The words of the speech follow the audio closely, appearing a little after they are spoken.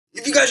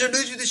guys are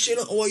new to this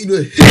channel, I want you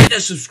to hit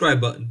that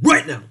subscribe button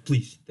right now,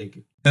 please. Thank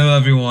you. Hello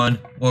everyone,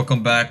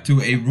 welcome back to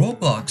a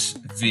Roblox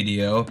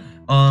video.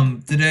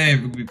 Today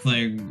we're gonna be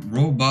playing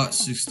Roblox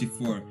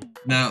 64.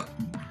 Now,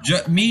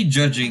 me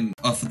judging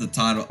off of the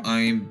title,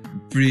 I'm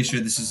pretty sure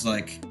this is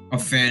like a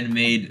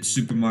fan-made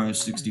Super Mario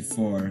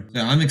 64.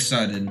 So I'm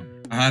excited.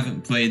 I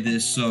haven't played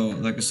this, so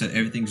like I said,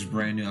 everything's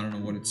brand new. I don't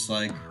know what it's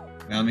like,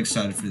 but I'm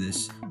excited for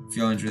this. If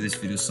y'all enjoy this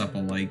video, slap a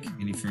like,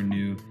 and if you're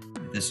new,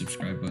 hit that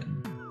subscribe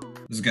button.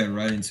 Let's get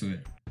right into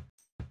it.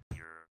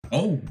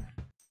 Oh,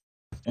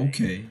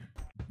 okay.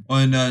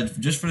 And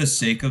just for the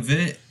sake of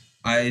it,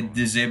 I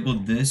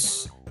disabled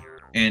this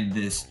and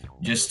this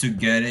just to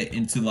get it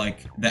into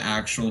like the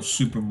actual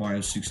Super Mario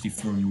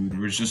 64 mood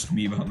where it's just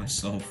me by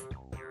myself,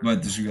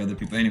 but there's other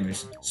people.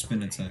 Anyways,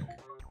 spin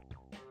attack.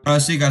 I'll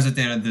see you guys at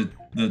the end of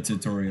the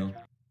tutorial.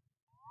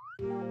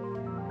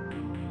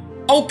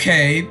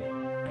 Okay,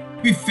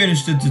 we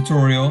finished the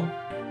tutorial.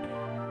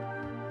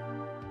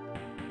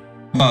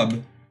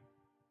 Hub.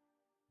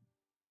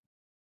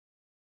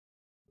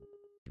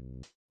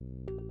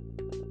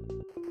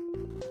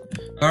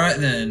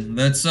 Alright then,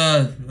 let's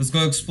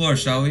go explore,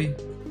 shall we?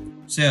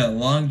 So yeah,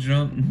 long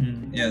jump.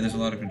 Yeah, there's a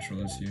lot of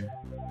controllers here.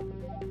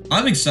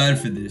 I'm excited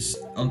for this.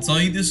 I'm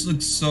telling you, this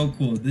looks so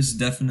cool. This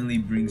definitely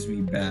brings me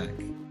back,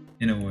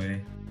 in a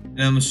way.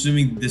 And I'm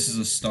assuming this is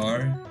a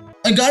star.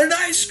 I got an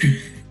ice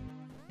cream!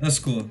 That's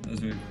cool. That's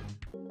very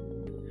cool.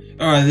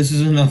 Alright, this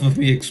is enough of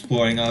me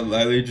exploring. I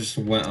literally just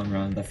went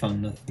around. I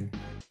found nothing.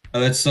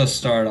 Let's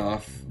start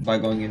off by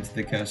going into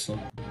the castle.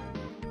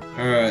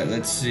 Alright,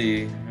 let's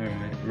see.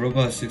 Alright,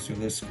 Roblox 64,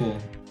 that's cool.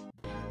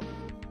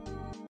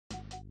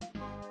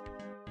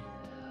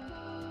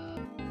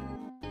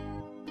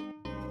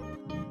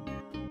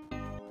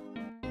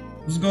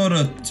 Let's go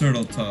to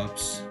Turtle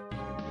Tops.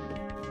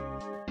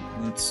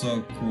 That's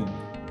so cool.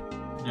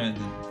 Alright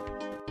then.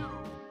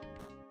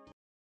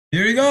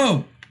 Here we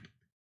go!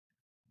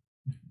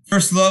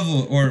 First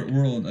level, or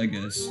world, I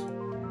guess.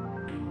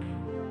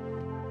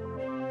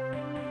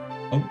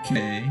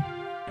 Okay.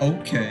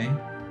 Okay.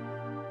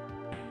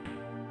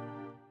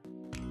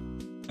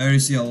 I already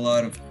see a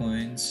lot of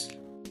coins.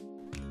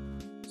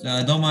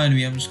 So don't mind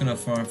me, I'm just gonna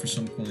farm for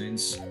some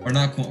coins. Or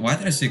not coins. Why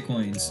did I say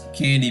coins?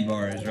 Candy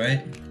bars,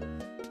 right?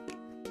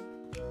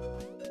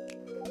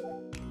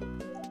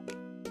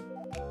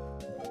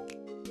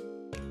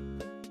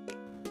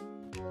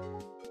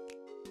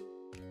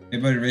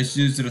 Everybody race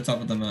you to the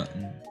top of the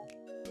mountain.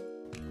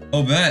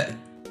 Oh, bet.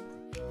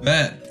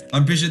 Bet.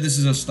 I'm pretty sure this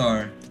is a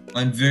star.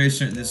 I'm very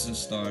certain this is a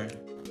star.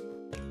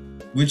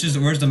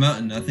 Where's the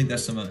mountain? I think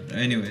that's the mountain.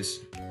 Anyways.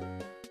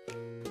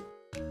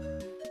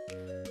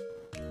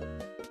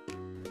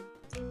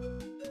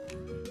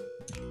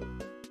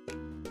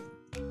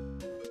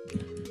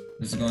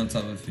 Let's go on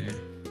top of here.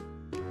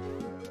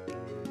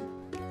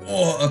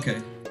 Oh,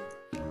 okay.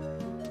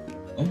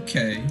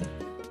 Okay.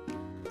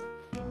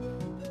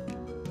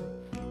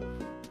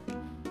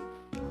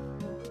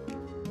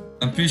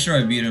 I'm pretty sure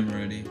I beat him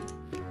already.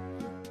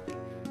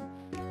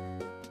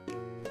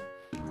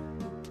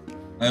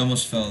 I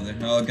almost fell there.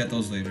 I'll get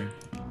those later.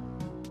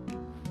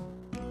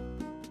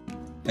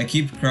 I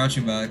keep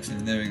crouching by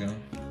accident. There we go.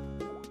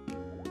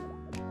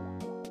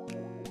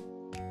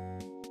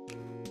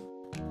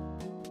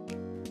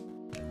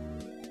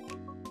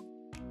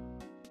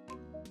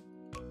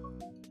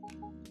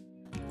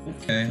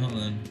 Okay, hold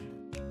on.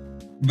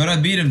 But I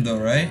beat him though,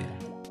 right?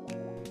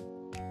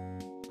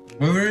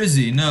 Where is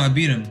he? No, I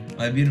beat him.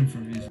 I beat him for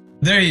a reason.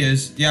 There he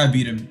is. Yeah, I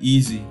beat him.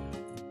 Easy.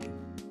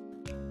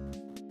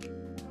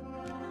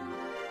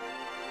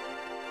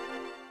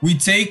 We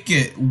take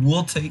it.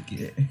 We'll take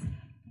it.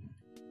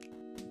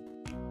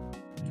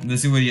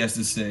 Let's see what he has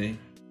to say.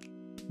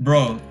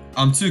 Bro,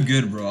 I'm too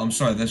good, bro. I'm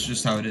sorry. That's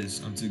just how it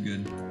is. I'm too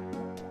good.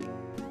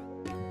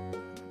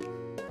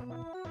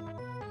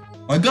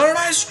 I got an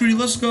ice cream.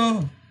 Let's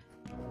go.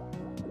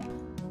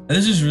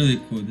 This is really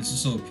cool. This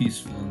is so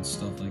peaceful and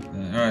stuff like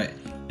that. Alright.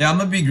 Yeah, I'm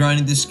gonna be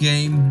grinding this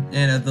game,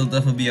 and there'll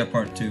definitely be a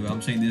part 2.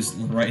 I'm saying this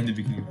right in the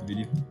beginning of the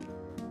video.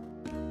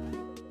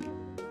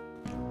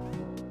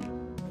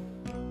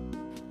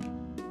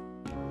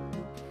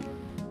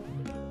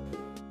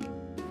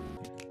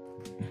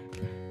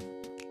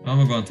 I'm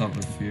gonna go on top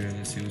of here.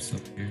 Let's see what's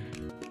up here.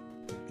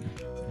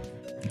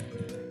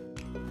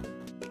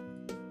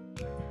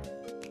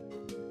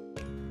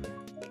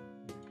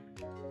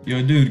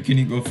 Yo, dude, can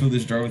you go fill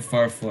this jar with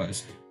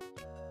fireflies?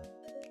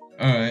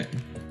 Alright.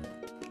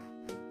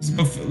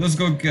 Let's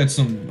go get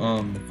some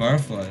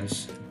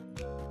fireflies.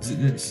 Is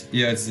it this?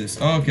 Yeah, it's this.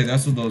 Oh, okay,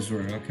 that's what those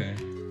were. Okay.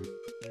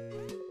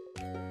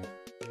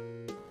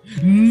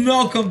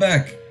 No, come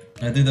back!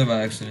 I did that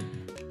by accident.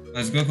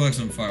 Let's go collect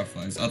some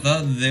fireflies. I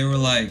thought they were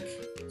like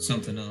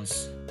something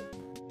else.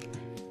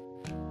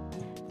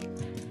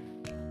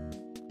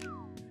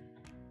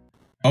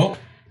 Oh,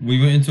 we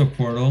went into a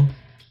portal.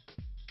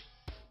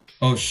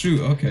 Oh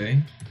shoot,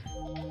 okay.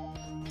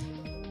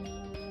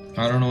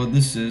 I don't know what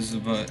this is,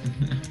 but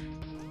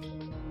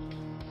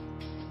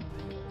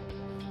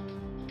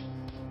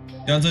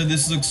Guys,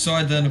 this looks so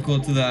identical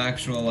to the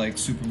actual like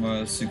Super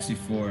Mario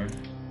 64.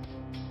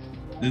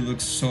 It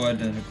looks so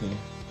identical.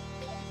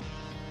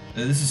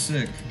 Yeah, this is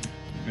sick.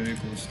 Very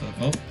cool stuff.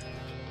 Oh.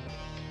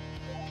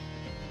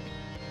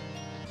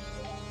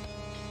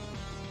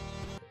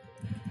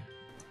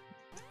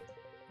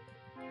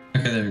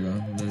 Okay, there we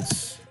go.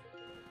 Let's.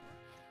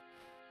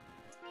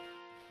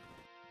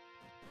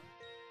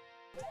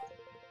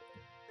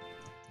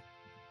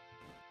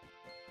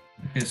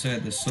 Okay, so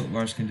the soap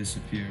bars can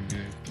disappear.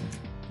 Very cool.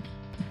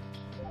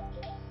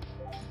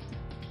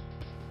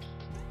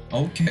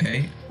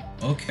 Okay.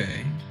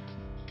 Okay.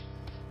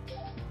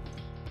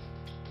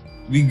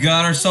 We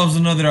got ourselves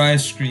another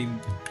ice cream.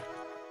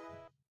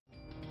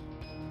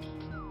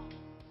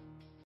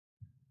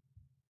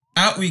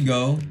 Out we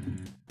go.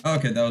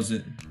 Okay, that was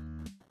it.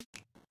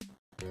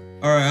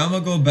 Alright, I'm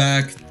gonna go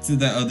back to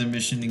that other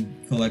mission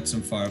and collect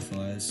some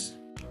fireflies.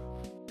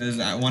 Because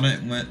when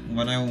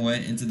I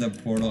went into the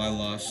portal, I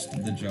lost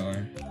the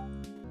jar.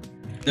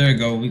 There we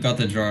go, we got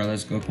the jar.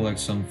 Let's go collect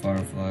some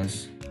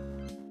fireflies.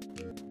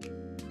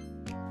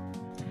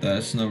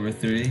 That's number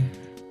 3.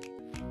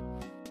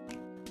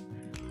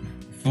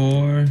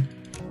 4,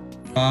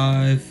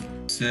 5,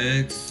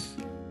 6.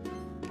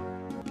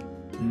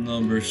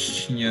 Number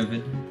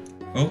 7.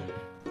 Oh.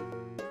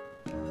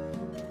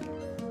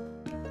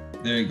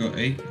 There you go,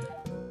 8.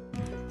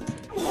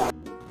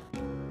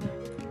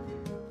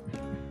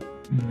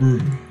 Brr.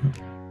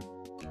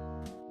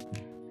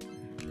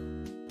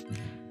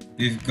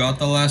 We've got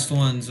the last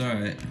ones,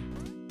 alright.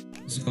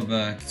 Let's go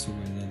back to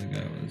where the other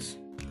guy was.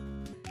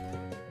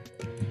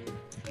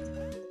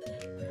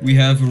 We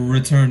have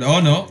returned. Oh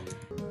no!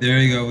 There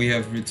you go, we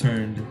have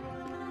returned.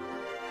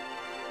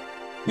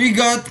 We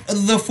got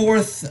the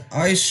 4th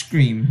ice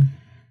cream.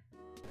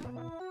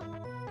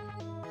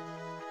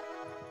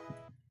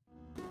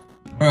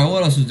 Alright,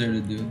 what else is there to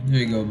do? There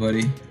you go,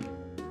 buddy.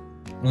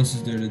 What else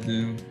is there to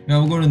do? Now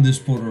we'll go to this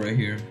portal right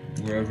here.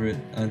 Wherever it...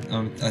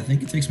 I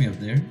think it takes me up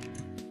there.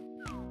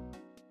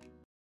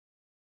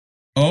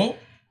 Oh!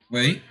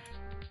 Wait.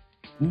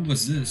 Ooh,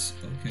 what's this?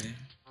 Okay.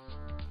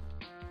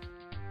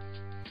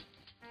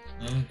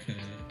 Okay.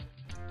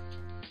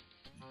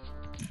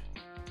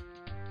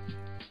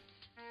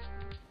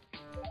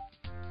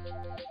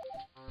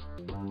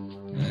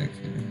 Okay.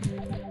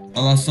 I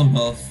lost some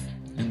health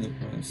in the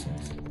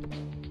process.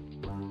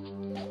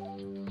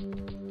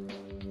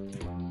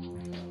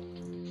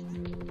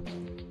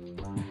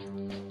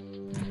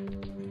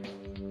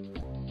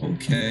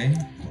 Okay.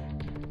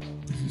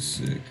 This is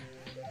sick.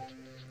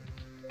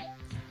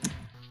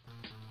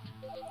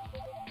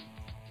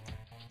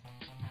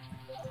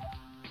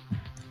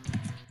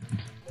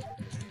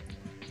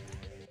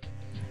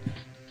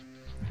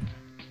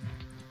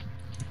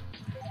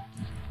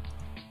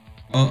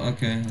 Oh,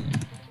 okay.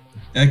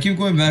 Yeah, I keep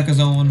going back because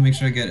I want to make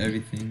sure I get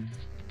everything.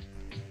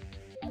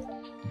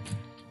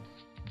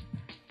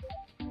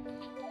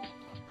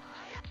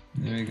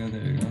 There we go,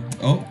 there we go.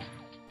 Oh!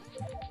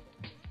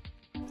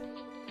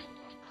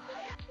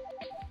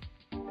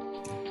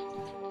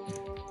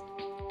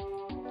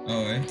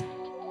 Oh, wait.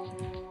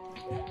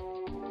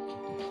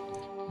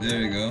 There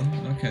we go,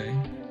 okay.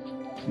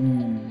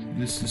 Ooh,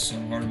 this is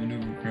some hard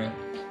maneuver crap.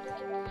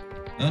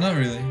 No, not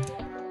really.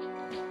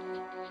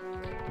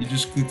 You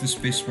just click the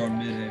spacebar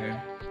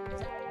mid-air.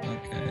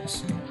 Okay,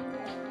 so...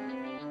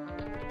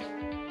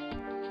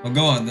 Well,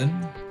 go on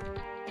then.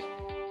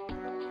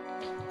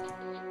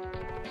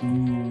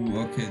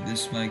 Ooh, okay,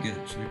 this might get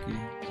tricky.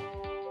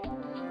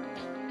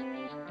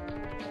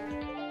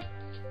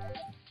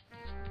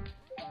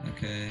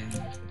 Okay.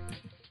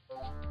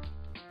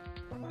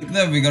 Look at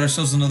that, we got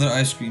ourselves another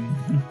ice cream.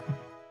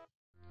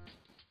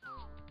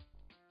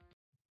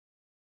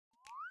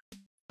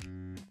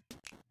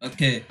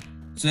 Okay,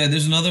 so yeah,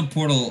 there's another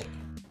portal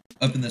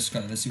up in the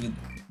sky. Let's see what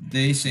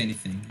they say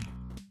anything.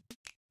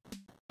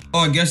 Oh,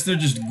 I guess they're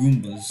just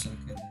Goombas.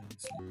 Okay,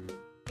 let's see.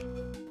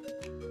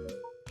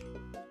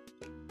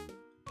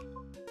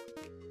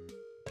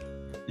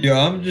 Yo,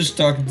 I'm just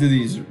talking to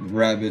these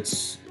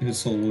rabbits.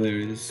 It's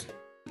hilarious.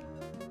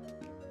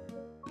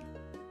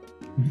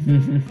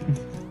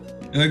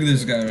 Look at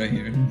this guy right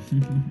here.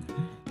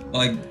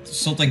 Like,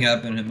 something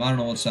happened to him. I don't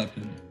know what's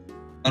happened.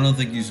 I don't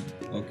think he's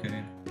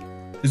okay.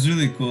 It's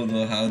really cool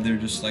though how they're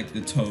just like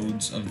the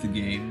toads of the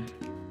game.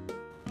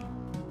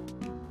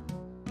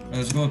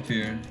 Let's go up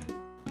here.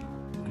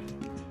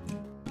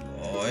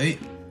 Oi.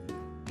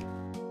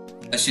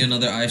 I see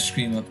another ice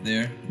cream up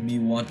there. Me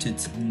want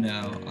it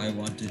now. I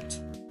want it.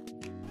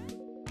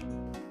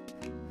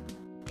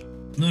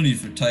 No need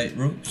for tight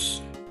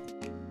ropes.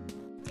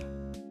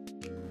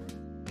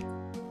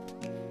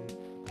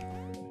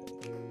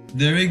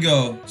 There we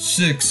go.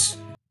 6.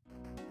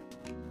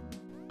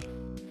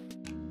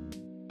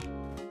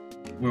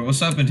 Wait, what's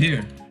happened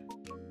here?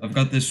 I've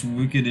got this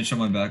wicked itch on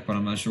my back, but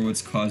I'm not sure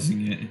what's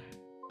causing it.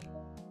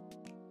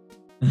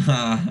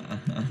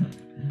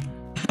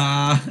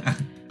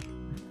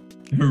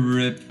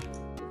 Rip.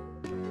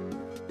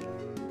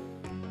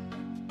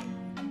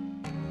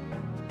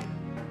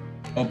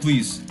 Oh,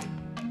 please.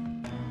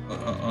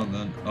 Oh,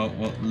 then. Oh,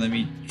 well, let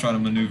me try to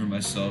maneuver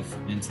myself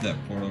into that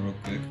portal real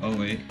quick. Oh,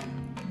 wait.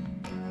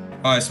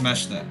 Oh, I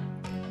smashed that.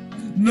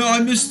 No, I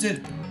missed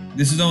it.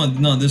 This is the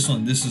one. No, this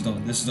one. This is the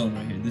one. This is the one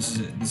right here. This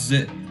is it. This is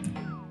it.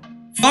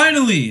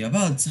 Finally!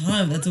 About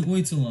time. That took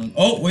way too long.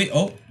 Oh, wait.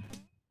 Oh.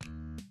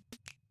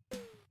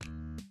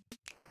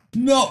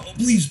 No,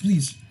 please,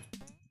 please.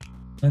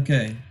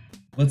 Okay.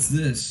 What's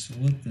this?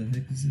 What the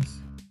heck is this?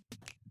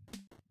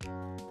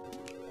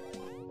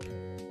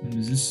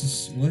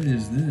 What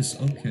is this?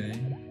 Okay.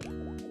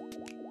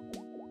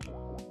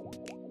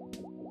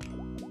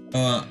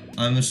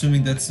 I'm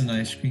assuming that's an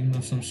ice cream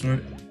of some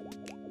sort.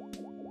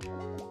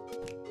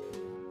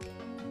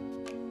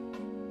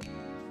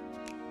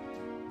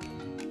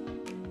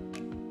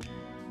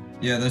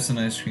 Yeah, that's an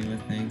ice cream, I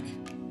think.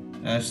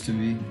 Has to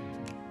be.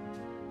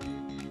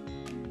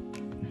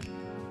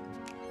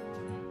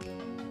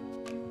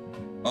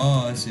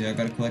 Oh, I see. I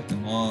gotta collect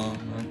them all.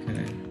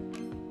 Okay.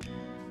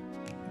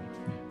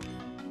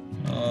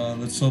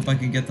 Let's hope I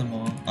can get them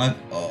all. Oh,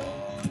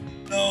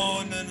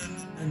 no, no, no,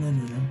 no, no,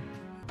 no, no.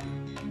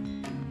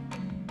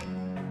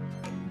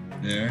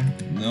 There.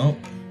 Nope.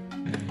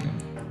 There we go.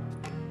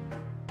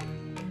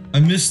 I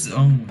missed it.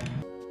 Oh my.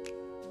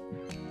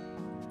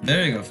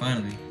 There you go,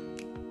 finally.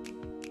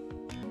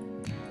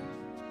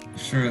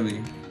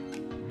 Surely.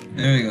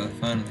 There we go,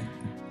 finally.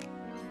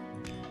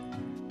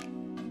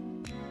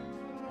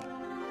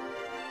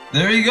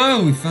 There you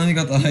go! We finally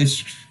got the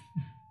ice cream.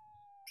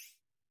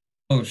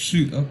 Oh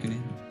shoot, okay.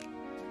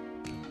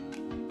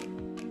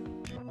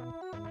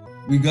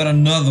 We got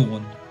another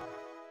one.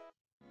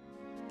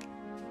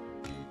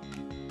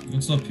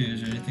 What's up here?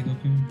 Is there anything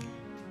up here?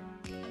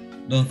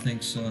 Don't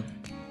think so.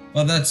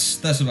 Well,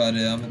 that's about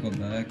it. I'm gonna go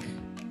back.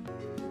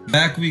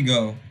 Back we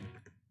go.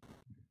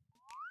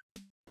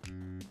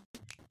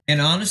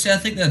 And honestly, I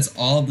think that's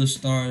all the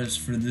stars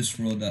for this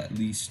world at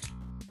least.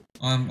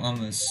 I'm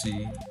gonna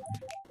see.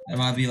 There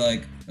might be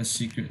like a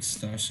secret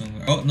star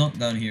somewhere. Oh, no,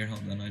 down here.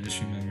 Hold on, I just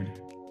remembered.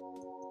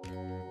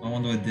 I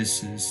wonder what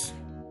this is.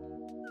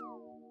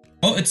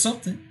 Oh, it's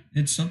something.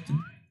 It's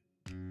something.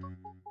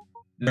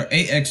 There are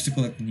 8 eggs to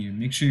collect in here.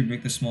 Make sure you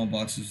break the small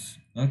boxes.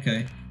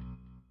 Okay.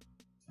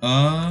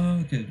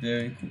 Okay,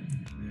 very cool.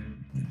 Very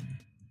cool.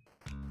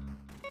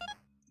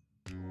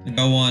 I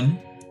got 1.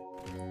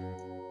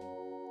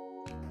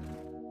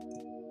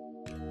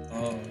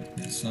 Oh,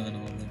 it's not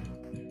all of them.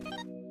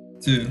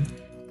 2.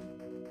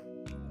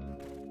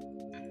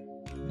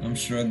 I'm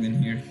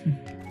struggling here.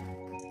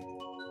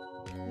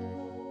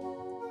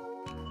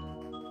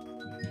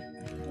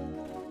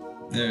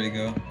 There we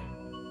go.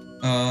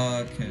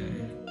 Okay.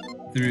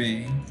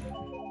 3.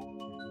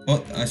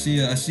 Oh, I see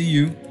you. I see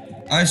you.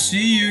 I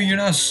see you. You're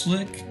not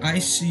slick. I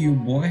see you,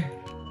 boy.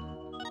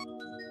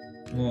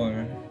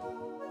 4.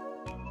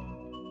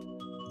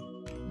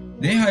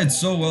 They hide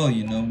so well,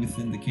 you know,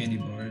 within the candy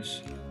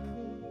bars.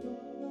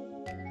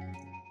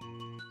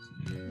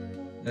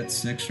 That's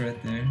 6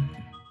 right there.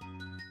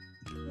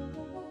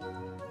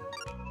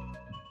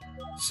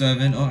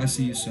 7. Oh, I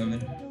see you,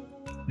 7.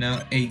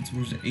 Now 8.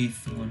 Where's the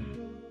 8th one?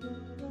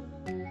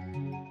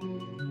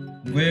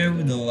 Where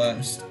would the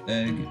last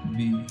egg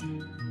be?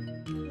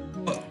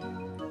 Oh.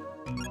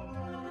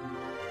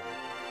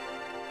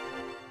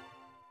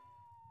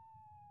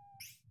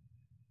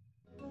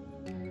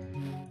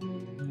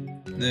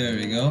 There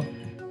we go.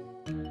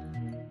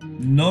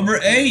 Number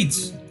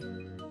 8!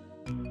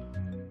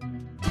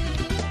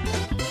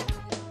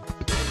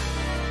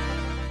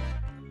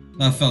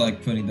 I felt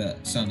like putting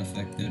that sound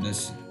effect there.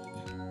 That's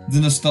the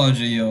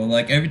nostalgia, yo.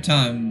 Like every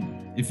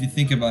time, if you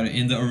think about it,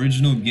 in the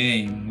original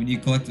game, when you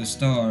collect a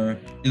star,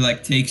 it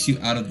like takes you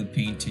out of the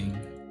painting.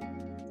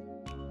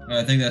 Alright,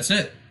 I think that's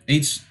it.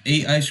 8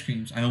 ice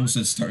creams. I almost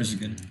said stars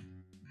again.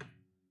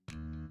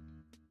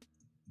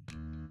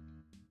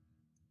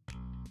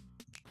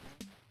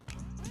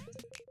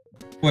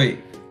 Wait,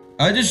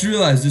 I just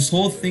realized this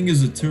whole thing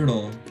is a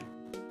turtle.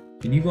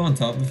 Can you go on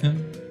top of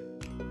him?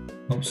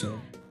 Hope so.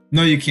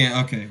 No, you can't.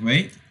 Okay,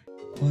 wait.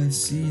 Oh, I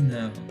see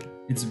now.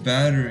 It's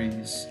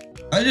batteries.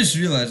 I just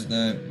realized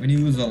that when you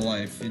lose a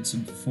life, it's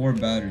 4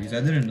 batteries. I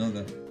didn't know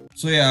that.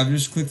 So yeah, I've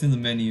just clicked in the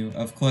menu.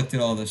 I've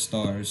collected all the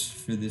stars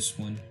for this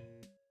one.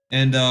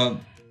 And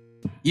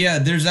yeah,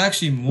 there's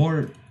actually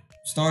more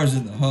stars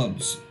in the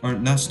hubs. Or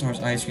not stars,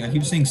 ice cream. I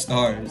keep saying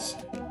stars.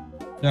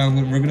 Yeah,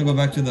 we're gonna go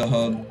back to the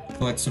hub,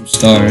 collect some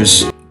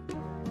stars.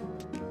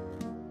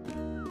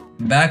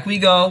 Back we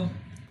go.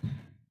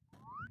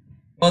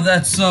 Well,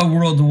 that's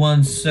World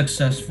 1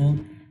 successful.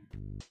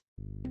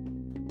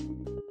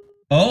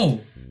 Oh.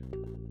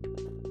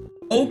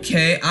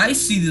 Okay, I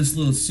see this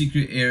little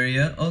secret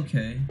area.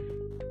 Okay.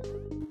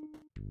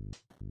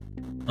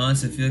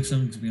 Honestly, I feel like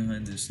something's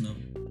behind this. No.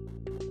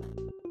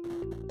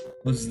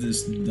 What's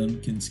this?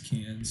 Dunkin's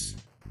cans.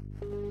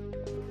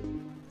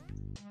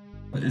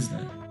 What is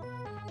that?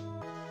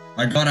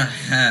 I got a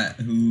hat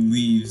who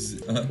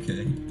leaves.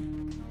 Okay.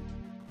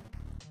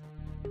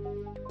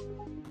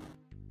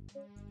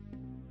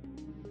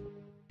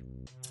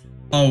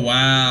 Oh,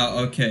 wow.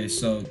 Okay,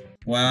 so...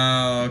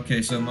 Wow,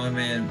 okay, so my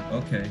man...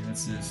 Okay,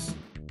 what's this?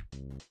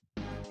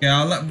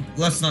 Yeah,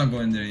 let's not go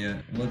in there yet.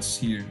 What's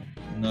here?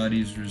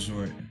 Naughty's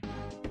Resort.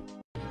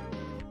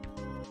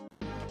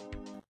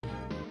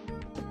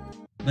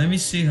 Let me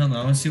see. Hold on.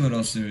 I want to see what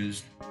else there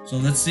is. So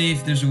let's see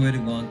if there's a way to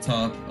go on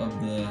top of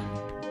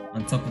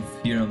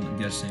here. I'm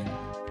guessing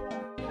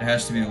there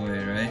has to be a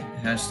way, right? It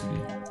has to be.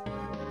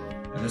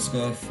 Right, let's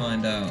go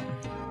find out.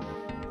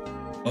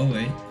 Oh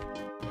wait.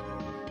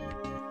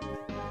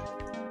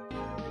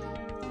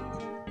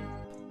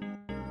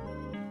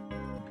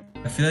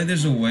 I feel like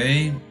there's a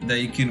way that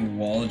you can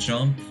wall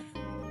jump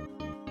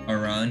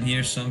around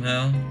here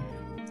somehow.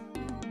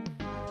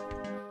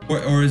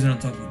 Or is it on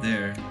top of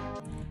there?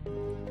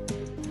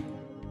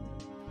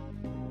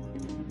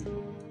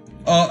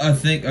 Oh, I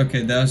think,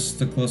 okay, that's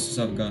the closest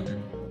I've gotten.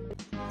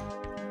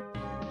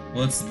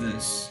 What's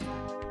this?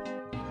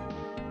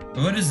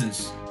 What is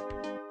this?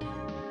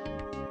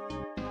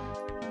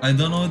 I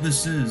don't know what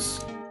this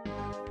is.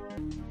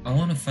 I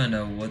want to find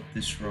out what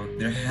this rock,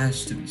 there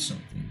has to be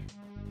something.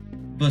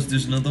 Plus,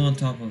 there's another one on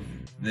top of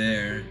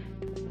there.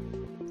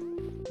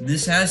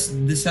 This has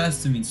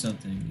to mean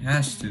something. It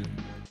has to.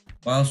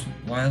 Why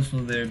else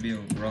will there be a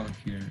rock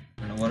here?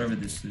 I don't know, whatever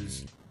this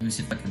is. Let me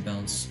see if I can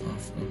bounce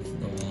off of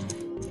the wall.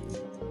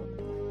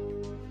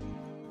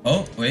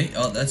 Oh, wait.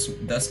 Oh, that's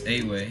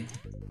a way.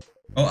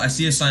 Oh, I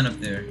see a sign up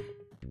there.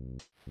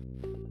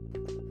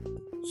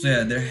 So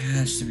yeah, there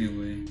has to be a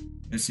way.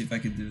 Let's see if I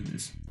can do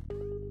this.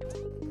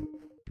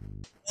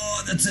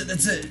 Oh, that's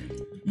it.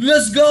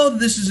 Let's go!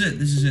 This is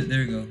it. There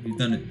we go. You've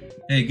done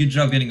it. Hey, good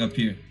job getting up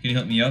here. Can you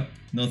help me up?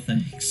 No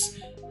thanks.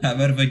 How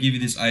about if I give you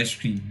this ice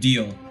cream?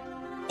 Deal.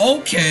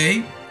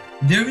 Okay.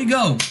 There we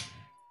go.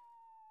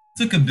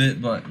 Took a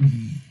bit, but...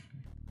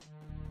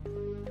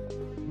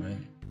 Right.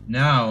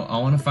 Now, I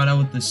want to find out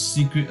what the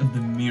secret of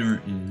the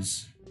mirror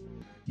is.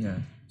 Yeah.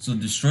 So,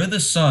 destroy the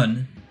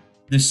sun,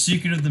 the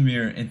secret of the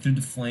mirror, and through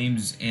the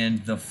flames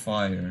and the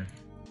fire.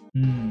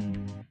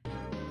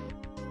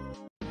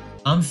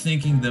 I'm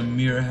thinking the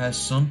mirror has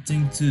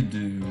something to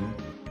do.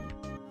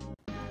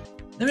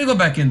 Let me go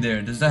back in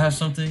there. Does that have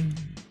something?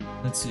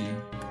 Let's see.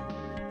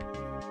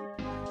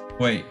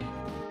 Wait.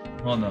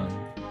 Hold on.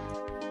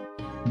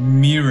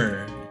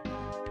 Mirror.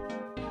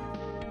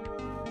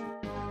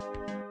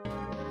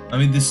 I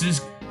mean, this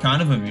is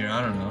kind of a mirror.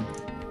 I don't know.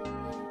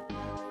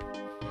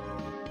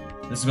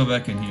 Let's go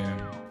back in here.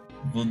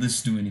 Will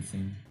this do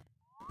anything?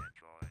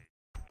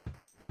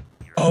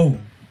 Oh!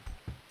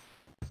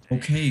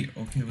 Okay,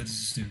 what does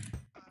this do?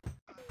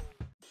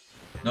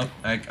 Nope,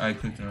 I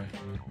clicked it right.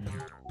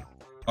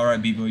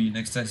 Alright, Bebo, your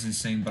next test is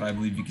insane, but I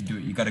believe you can do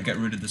it. You gotta get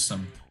rid of the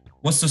sun.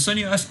 What's the sun,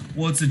 you ask?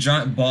 Well, it's a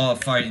giant ball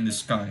of fire in the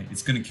sky.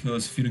 It's gonna kill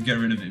us if you don't get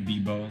rid of it,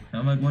 Bebo. How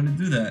am I going to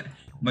do that?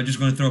 Am I just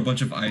going to throw a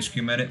bunch of ice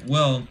cream at it?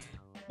 Well,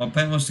 my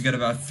plan was to get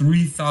about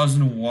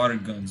 3,000 water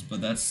guns,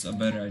 but that's a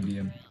better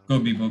idea. Go,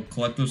 Bebo,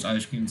 collect those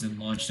ice creams and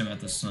launch them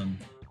at the sun.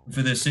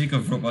 For the sake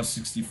of Roblox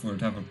 64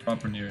 to have a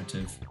proper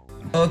narrative.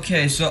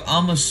 Okay, so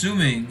I'm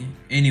assuming,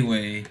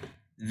 anyway,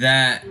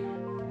 that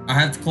I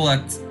have to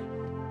collect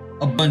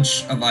a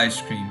bunch of ice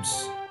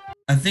creams.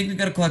 I think we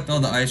gotta collect all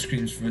the ice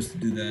creams for us to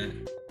do that.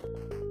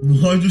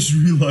 I just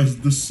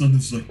realized the sun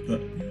is like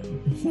that.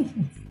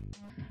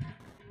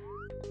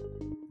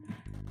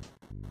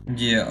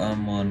 Yeah,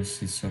 I'm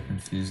honestly so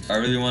confused. I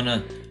really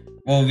wanna...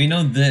 Well, we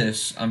know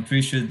this. I'm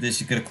pretty sure this,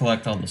 you gotta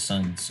collect all the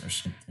suns or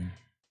something.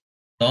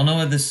 Don't know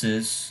what this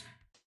is.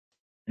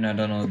 And I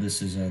don't know what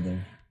this is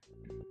either.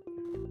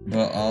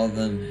 But all of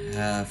them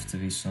have to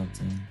be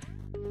something.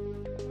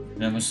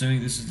 And I'm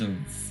assuming this is the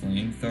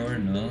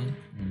flamethrower, no?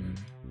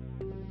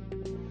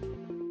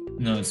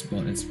 No, it's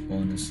bonus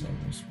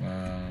levels,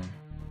 wow.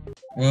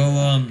 Well,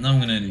 I'm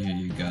gonna end it here,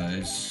 you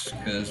guys.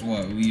 Because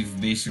what, we've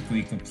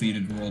basically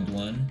completed World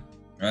 1,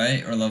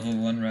 right? Or Level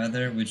 1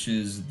 rather, which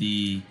is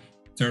the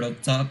turtle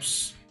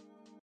tops.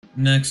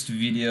 Next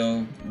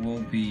video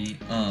will be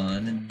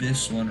on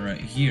this one right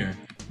here,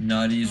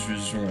 Naughty's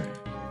Resort.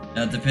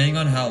 Now, depending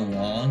on how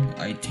long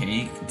I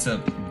take to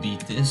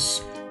beat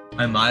this,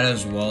 I might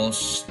as well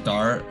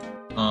start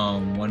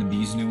one of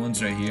these new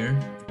ones right here.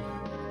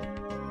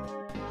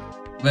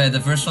 But yeah, the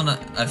first one,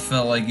 I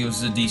felt like it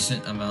was a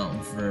decent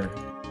amount for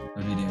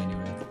a video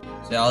anyway.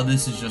 So all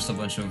this is just a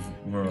bunch of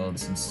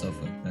worlds and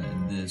stuff like that,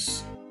 and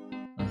this,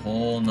 a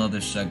whole nother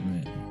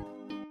segment.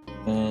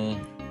 Whole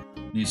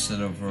new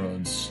set of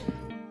worlds.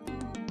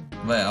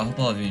 But yeah, I hope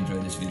all of you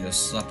enjoyed this video.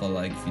 Slap a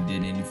like if you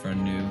did, and if you're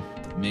new,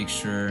 make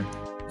sure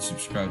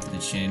subscribe to the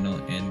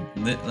channel and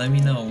let me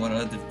know what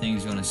other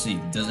things you want to see.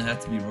 It doesn't have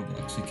to be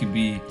Roblox. It could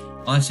be,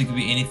 honestly, it could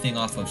be anything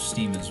off of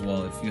Steam as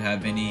well. If you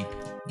have any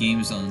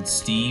games on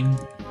Steam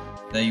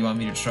that you want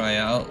me to try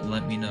out,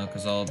 let me know,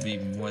 because I'll be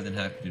more than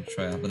happy to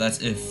try out. But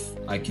that's if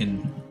I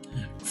can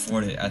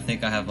afford it. I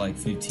think I have like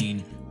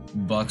 15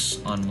 bucks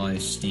on my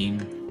Steam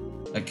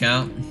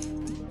account.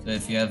 So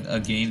if you have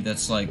a game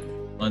that's like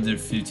under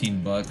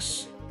 15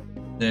 bucks,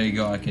 there you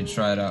go, I can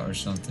try it out or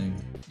something.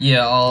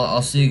 Yeah,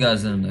 I'll see you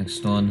guys in the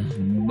next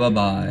one. Bye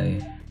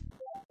bye.